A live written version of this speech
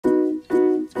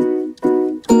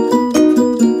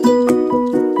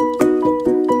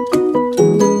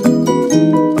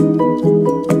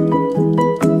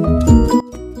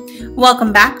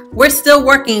Welcome back. We're still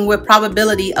working with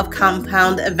probability of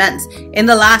compound events. In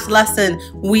the last lesson,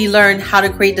 we learned how to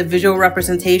create the visual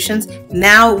representations.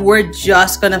 Now we're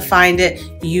just going to find it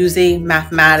using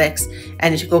mathematics,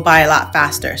 and it should go by a lot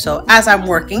faster. So as I'm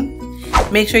working,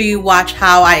 make sure you watch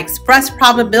how I express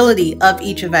probability of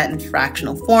each event in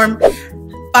fractional form,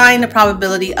 find the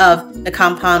probability of the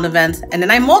compound events, and then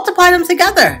I multiply them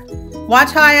together. Watch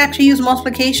how I actually use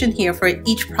multiplication here for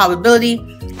each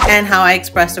probability, and how I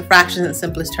express the fractions in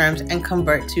simplest terms and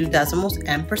convert to decimals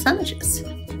and percentages.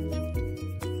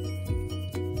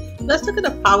 Let's look at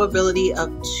the probability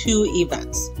of two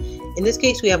events. In this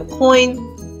case, we have a coin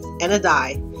and a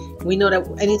die. We know that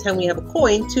anytime we have a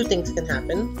coin, two things can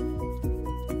happen.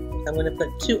 I'm going to put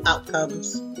two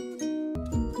outcomes.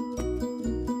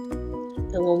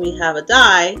 And when we have a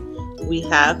die, we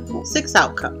have 6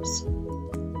 outcomes.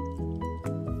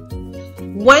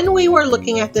 When we were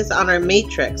looking at this on our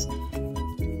matrix,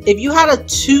 if you had a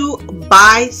 2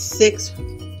 by 6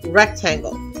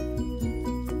 rectangle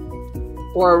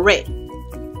or array,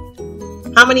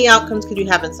 how many outcomes could you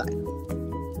have inside?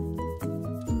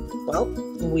 Well,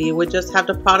 we would just have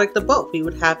the product of both. We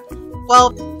would have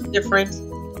 12 different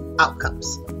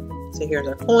outcomes. So here's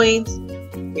our coins,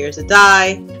 here's a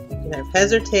die, you can have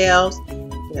heads or tails.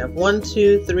 You have 1,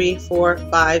 2, 3, 4,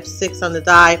 5, 6 on the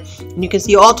die, and you can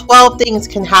see all 12 things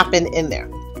can happen in there.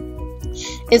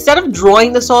 Instead of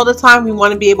drawing this all the time, we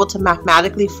want to be able to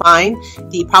mathematically find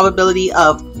the probability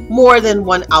of more than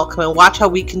one outcome, and watch how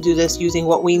we can do this using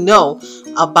what we know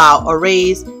about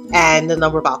arrays and the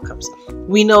number of outcomes.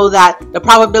 We know that the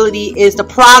probability is the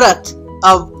product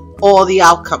of all the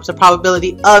outcomes, the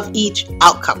probability of each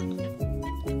outcome.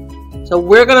 So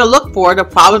we're going to look for the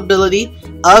probability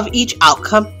of each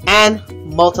outcome and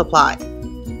multiply.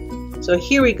 So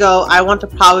here we go. I want the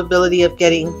probability of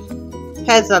getting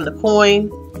heads on the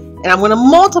coin, and I'm going to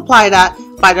multiply that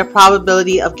by the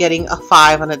probability of getting a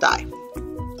 5 on a die.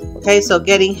 Okay, so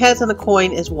getting heads on the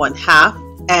coin is 1/2,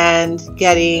 and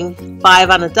getting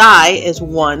 5 on a die is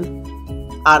 1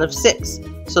 out of 6.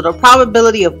 So the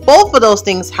probability of both of those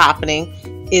things happening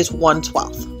is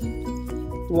 1/12.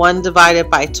 1 divided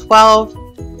by 12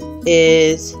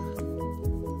 is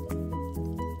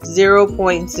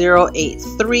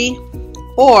 0.083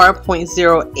 or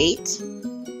 0.08,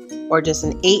 or just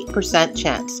an 8%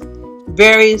 chance.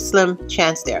 Very slim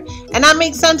chance there. And that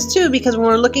makes sense too, because when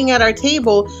we're looking at our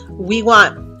table, we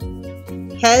want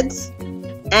heads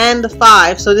and the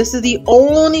 5. So this is the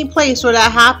only place where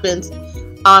that happens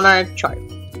on our chart,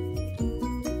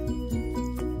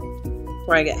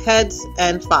 where I get heads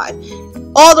and 5.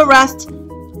 All the rest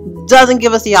doesn't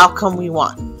give us the outcome we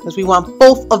want, because we want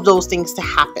both of those things to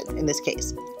happen in this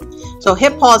case. So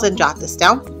hit pause and jot this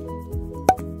down.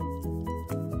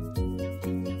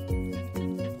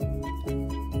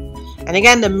 And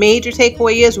again, the major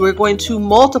takeaway is we're going to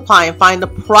multiply and find the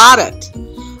product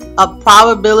of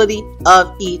probability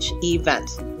of each event.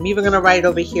 I'm even going to write it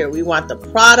over here. We want the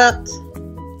product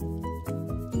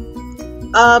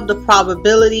of the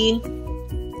probability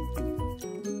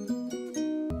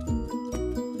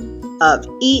of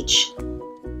each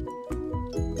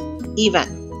event.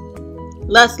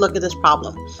 Let's look at this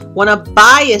problem. When a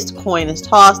biased coin is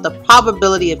tossed, the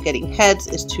probability of getting heads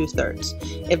is 2/3.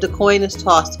 If the coin is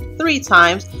tossed 3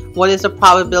 times, what is the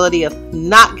probability of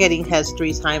not getting heads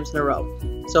 3 times in a row?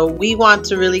 So we want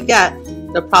to really get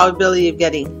the probability of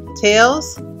getting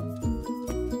tails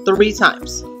 3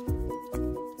 times.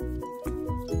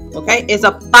 Okay, it's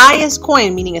a biased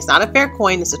coin, meaning it's not a fair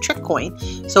coin, it's a trick coin.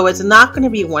 So it's not going to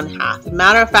be 1/2. As a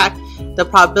matter of fact, the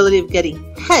probability of getting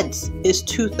heads is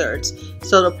 2/3.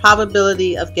 So the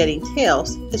probability of getting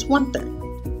tails is 1/3.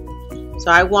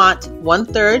 So I want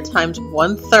 1/3 times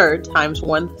 1/3 times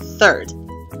 1/3.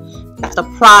 That's the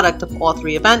product of all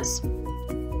 3 events,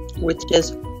 which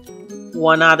is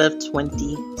 1 out of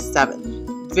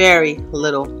 27. Very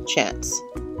little chance.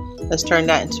 Let's turn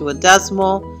that into a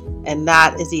decimal, and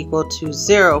that is equal to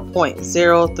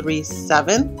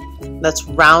 0.037. Let's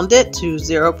round it to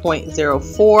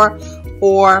 0.04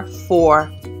 or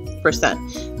 4%.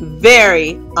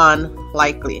 Very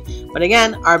unlikely. But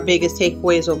again, our biggest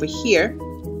takeaway is over here.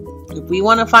 If we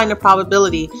want to find the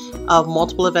probability of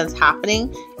multiple events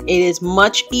happening, it is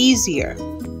much easier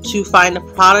to find the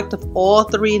product of all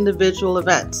 3 individual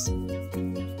events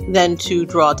than to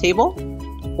draw a table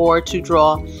or to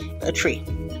draw a tree.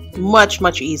 Much,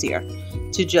 much easier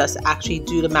to just actually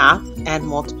do the math and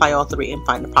multiply all 3 and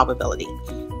find the probability.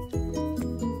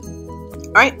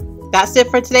 All right, that's it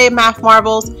for today, Math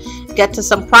Marbles. Get to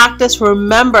some practice.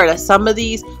 Remember that some of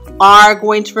these are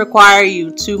going to require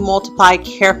you to multiply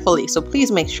carefully. So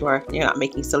please make sure you're not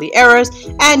making silly errors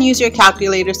and use your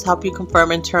calculators to help you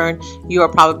confirm and turn your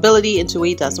probability into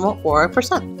a decimal or a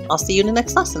percent. I'll see you in the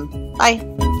next lesson.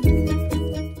 Bye.